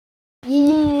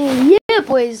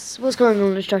boys, what's going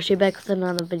on? It's Josh here back with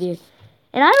another video.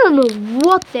 And I don't know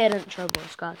what that intro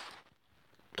was, guys.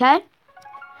 Okay?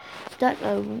 Don't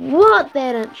know what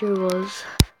that intro was.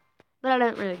 But I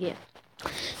don't really care.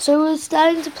 So we're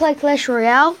starting to play Clash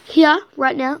Royale here,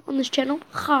 right now, on this channel.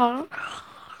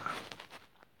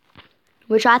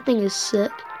 Which I think is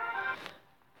sick.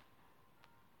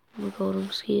 Oh my god,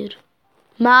 I'm scared.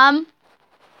 Mom,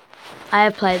 I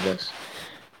have played this.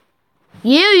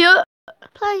 You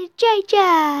play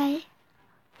JJ.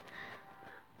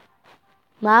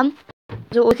 Mom,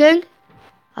 is it working?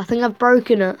 I think I've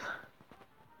broken it.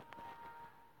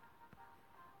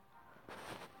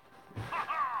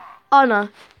 Oh no.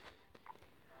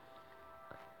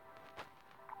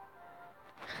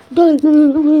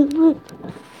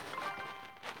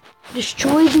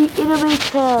 Destroy the enemy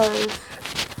towers.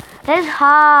 It's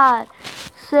hard.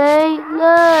 Say,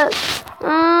 look.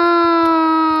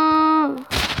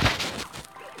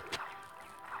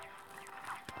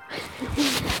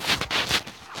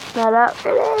 Not up.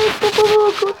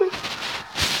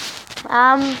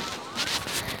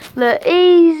 The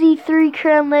easy 3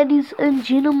 crown, ladies and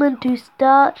gentlemen, to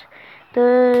start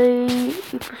the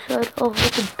episode off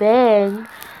with a bang.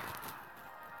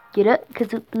 Get it?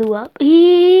 Because it blew up.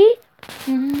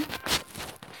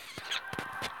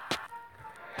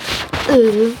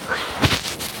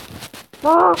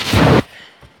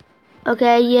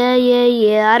 Okay,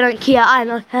 yeah. I don't care. I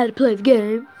know how to play the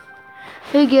game.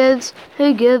 Who gives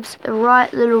a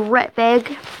right little rat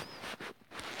bag?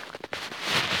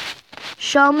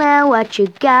 Show me what you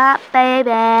got,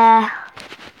 baby.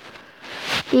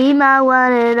 Be my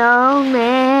one and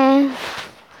only.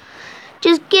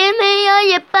 Just give me all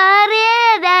your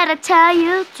body that I tell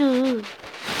you to.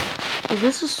 Is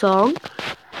this a song?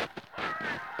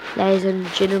 Ladies and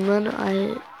gentlemen,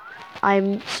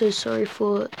 I'm so sorry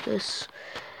for this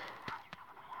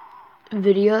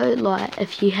video. Like,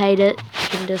 if you hate it,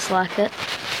 you can dislike it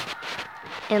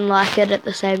and like it at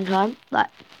the same time. Like,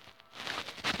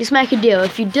 let's make a deal.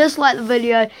 If you dislike the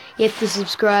video, you have to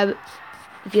subscribe.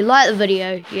 If you like the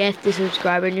video, you have to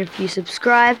subscribe. And if you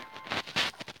subscribe,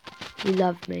 you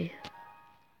love me.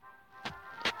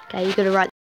 Okay, you gotta write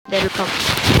that in the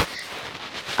comments.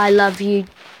 I love you,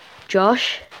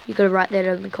 Josh. You gotta write that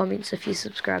in the comments if you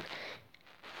subscribe.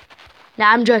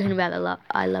 Now, I'm joking about the love.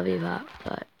 I love you part,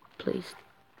 but please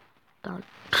don't.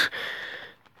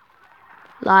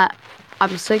 Like,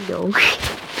 I'm single.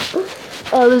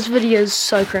 Oh, this video is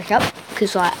so crack up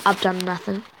because I've done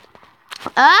nothing.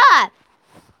 I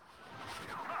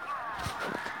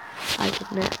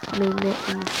did not mean that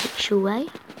in a sexual way.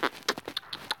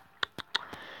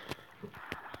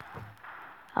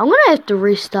 I'm gonna have to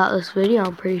restart this video,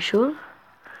 I'm pretty sure.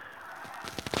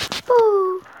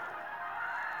 Ooh.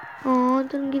 Oh, I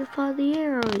didn't get 5 of the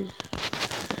arrows.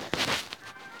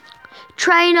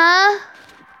 Trainer!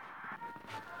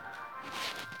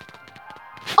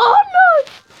 Oh no!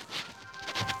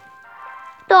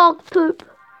 Dog poop.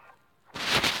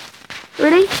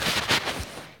 Ready?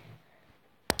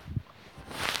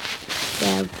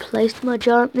 Yeah, I've placed my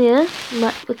giant there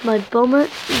with my bomber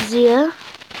there.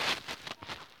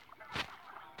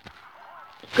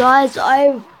 Guys,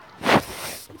 I've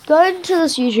gone to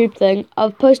this YouTube thing.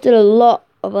 I've posted a lot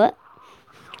of it,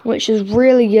 which is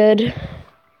really good.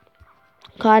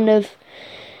 Kind of.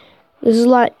 This is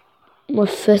like my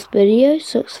 5th video,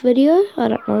 6th video. I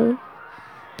don't know.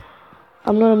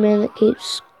 I'm not a man that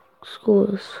keeps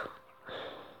scores.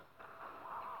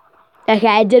 Okay,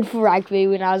 I did for rugby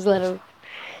when I was little.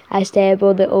 I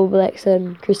stabled the All Blacks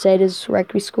and Crusaders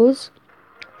rugby scores.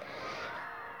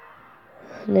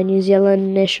 The New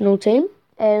Zealand national team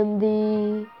and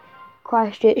the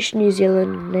Christchurch New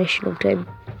Zealand national team.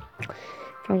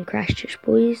 From Christchurch,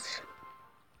 boys.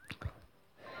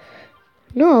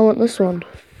 No, I want this one.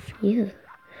 Yeah.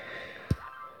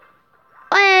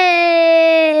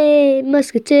 Hey,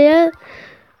 Musketeer.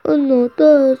 1,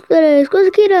 2, 3,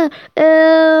 Quasiquira.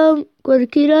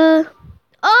 Quasiquira.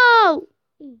 Oh!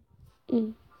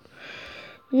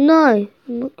 No, I'm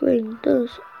not going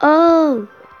this. Oh!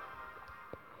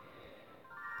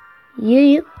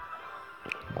 Yeah.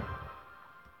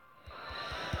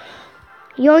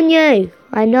 You're new,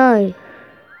 I know.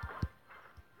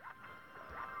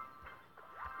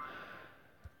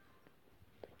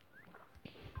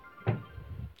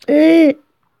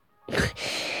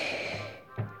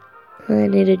 I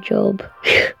need a job.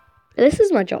 This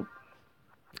is my job.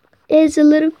 As a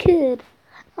little kid.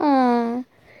 Love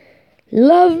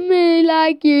me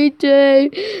like you do.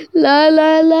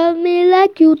 Love me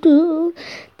like you do.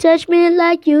 Touch me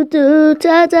like you do.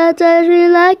 Touch me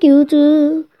like you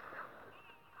do.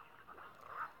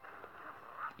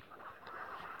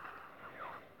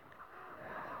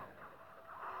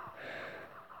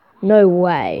 No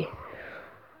way.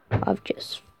 I've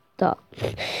just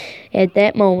stopped. At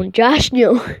that moment, Josh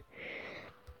knew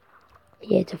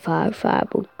he had to fire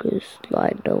because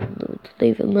I don't know to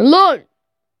leave him alone.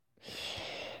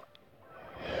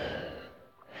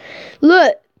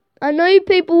 Look, I know you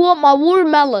people want my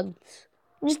watermelons.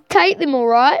 Just take them,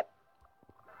 alright?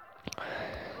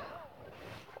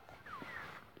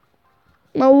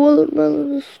 My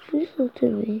watermelon is special to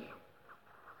me.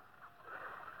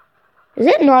 Is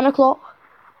it 9 o'clock?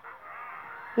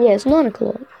 Yeah, it's 9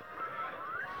 o'clock.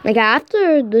 Like,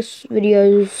 after this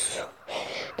video's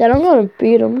done, I'm going to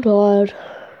bed. I'm tired.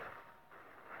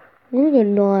 I'm going to go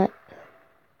night.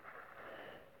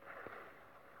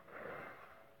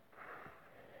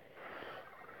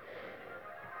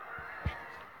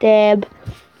 Dab.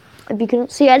 If you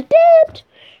couldn't see, I dabbed.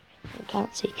 I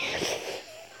can't see.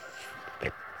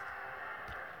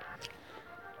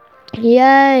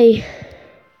 Yay.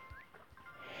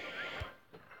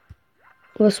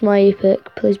 What's my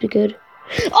epic? Please be good.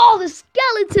 Oh, the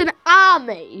skeleton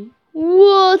army.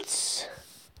 What?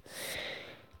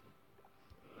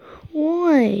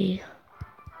 Why?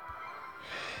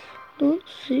 Not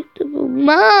suitable.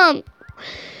 Mom!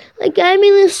 They gave me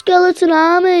the skeleton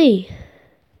army.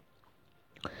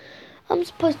 I'm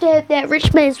supposed to have that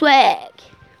rich man swag.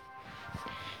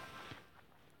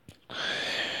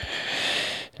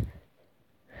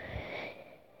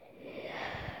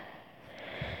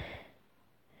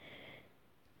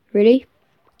 Ready?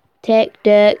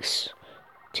 Tactics.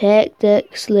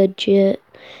 Tactics legit.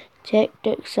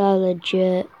 Tactics are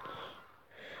legit.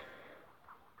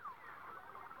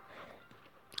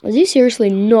 Is he seriously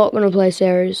not going to place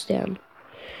arrows down?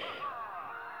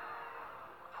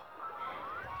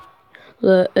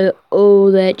 Look,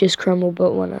 oh, that just crumbled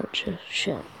but 1 inch.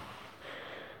 Shit.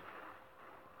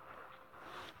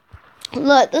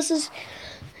 Look, this is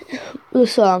the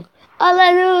song. All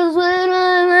I do is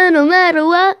win no matter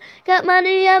what. Got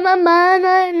money on my mind,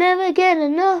 I never get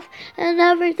enough. And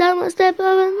every time I step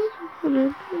up in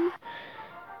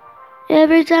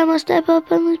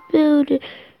this building,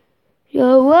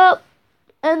 go up,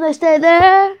 and they stay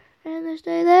there, and they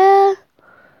stay there.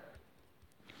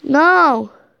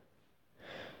 No.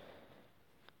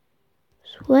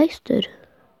 It's wasted.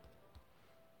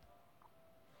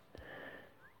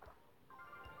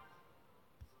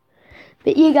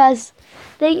 But yeah, guys,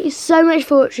 thank you so much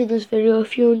for watching this video.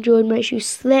 If you enjoyed, make sure you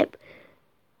slap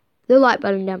the like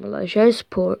button down below. Show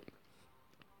support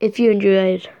if you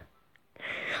enjoyed.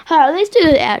 Alright, let's do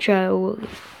the outro.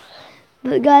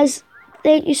 But guys,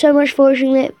 thank you so much for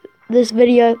watching this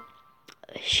video.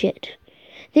 Shit.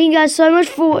 Thank you guys so much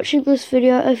for watching this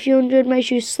video. If you enjoyed, make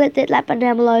sure you slap that like button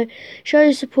down below. Show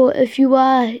your support. If you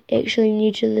are actually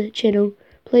new to the channel,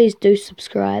 please do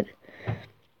subscribe.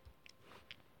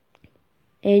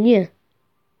 And yeah,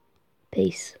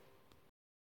 peace.